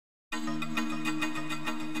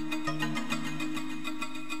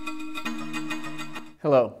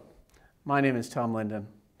Hello, my name is Tom Linden,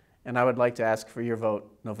 and I would like to ask for your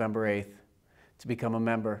vote November 8th to become a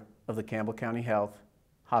member of the Campbell County Health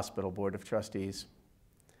Hospital Board of Trustees.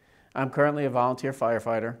 I'm currently a volunteer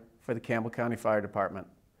firefighter for the Campbell County Fire Department,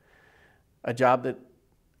 a job that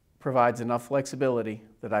provides enough flexibility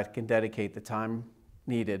that I can dedicate the time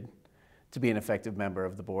needed to be an effective member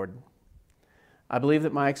of the board. I believe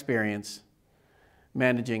that my experience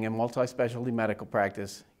managing a multi-specialty medical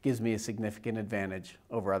practice gives me a significant advantage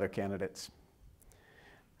over other candidates.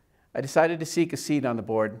 I decided to seek a seat on the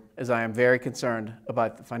board as I am very concerned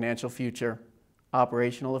about the financial future,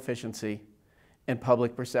 operational efficiency, and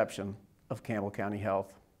public perception of Campbell County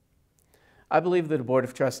Health. I believe that a Board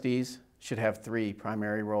of Trustees should have three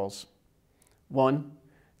primary roles. One,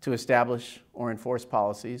 to establish or enforce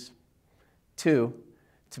policies. Two,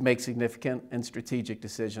 to make significant and strategic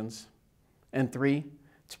decisions. And three,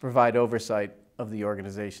 to provide oversight of the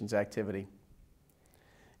organization's activity.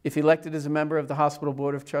 If elected as a member of the Hospital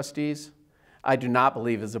Board of Trustees, I do not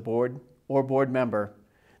believe as a board or board member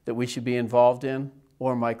that we should be involved in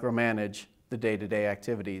or micromanage the day-to-day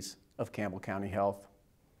activities of Campbell County Health.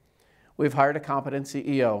 We've hired a competent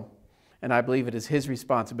CEO, and I believe it is his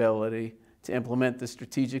responsibility to implement the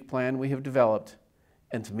strategic plan we have developed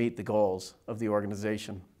and to meet the goals of the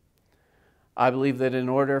organization. I believe that in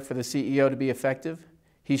order for the CEO to be effective,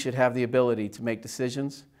 he should have the ability to make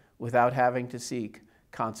decisions without having to seek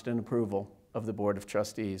constant approval of the Board of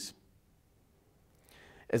Trustees.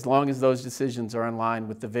 As long as those decisions are in line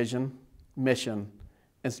with the vision, mission,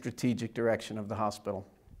 and strategic direction of the hospital.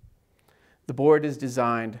 The board is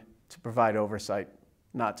designed to provide oversight,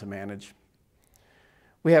 not to manage.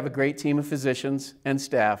 We have a great team of physicians and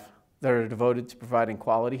staff that are devoted to providing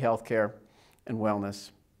quality health care and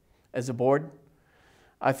wellness. As a board,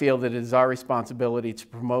 I feel that it is our responsibility to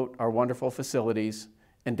promote our wonderful facilities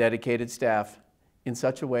and dedicated staff in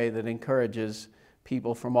such a way that encourages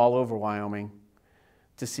people from all over Wyoming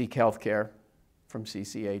to seek health care from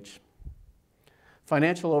CCH.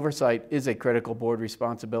 Financial oversight is a critical board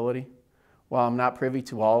responsibility. While I'm not privy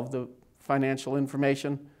to all of the financial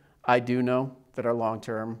information, I do know that our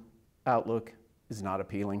long-term outlook is not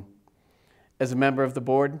appealing. As a member of the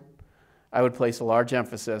board, I would place a large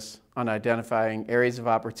emphasis on identifying areas of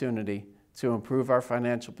opportunity to improve our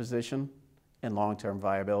financial position and long-term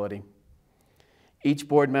viability. Each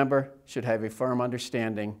board member should have a firm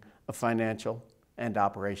understanding of financial and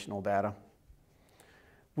operational data.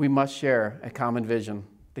 We must share a common vision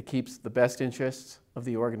that keeps the best interests of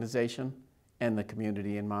the organization and the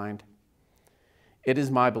community in mind. It is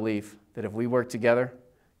my belief that if we work together,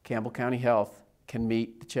 Campbell County Health can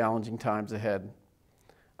meet the challenging times ahead.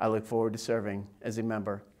 I look forward to serving as a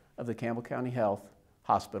member of the Campbell County Health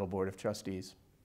Hospital Board of Trustees.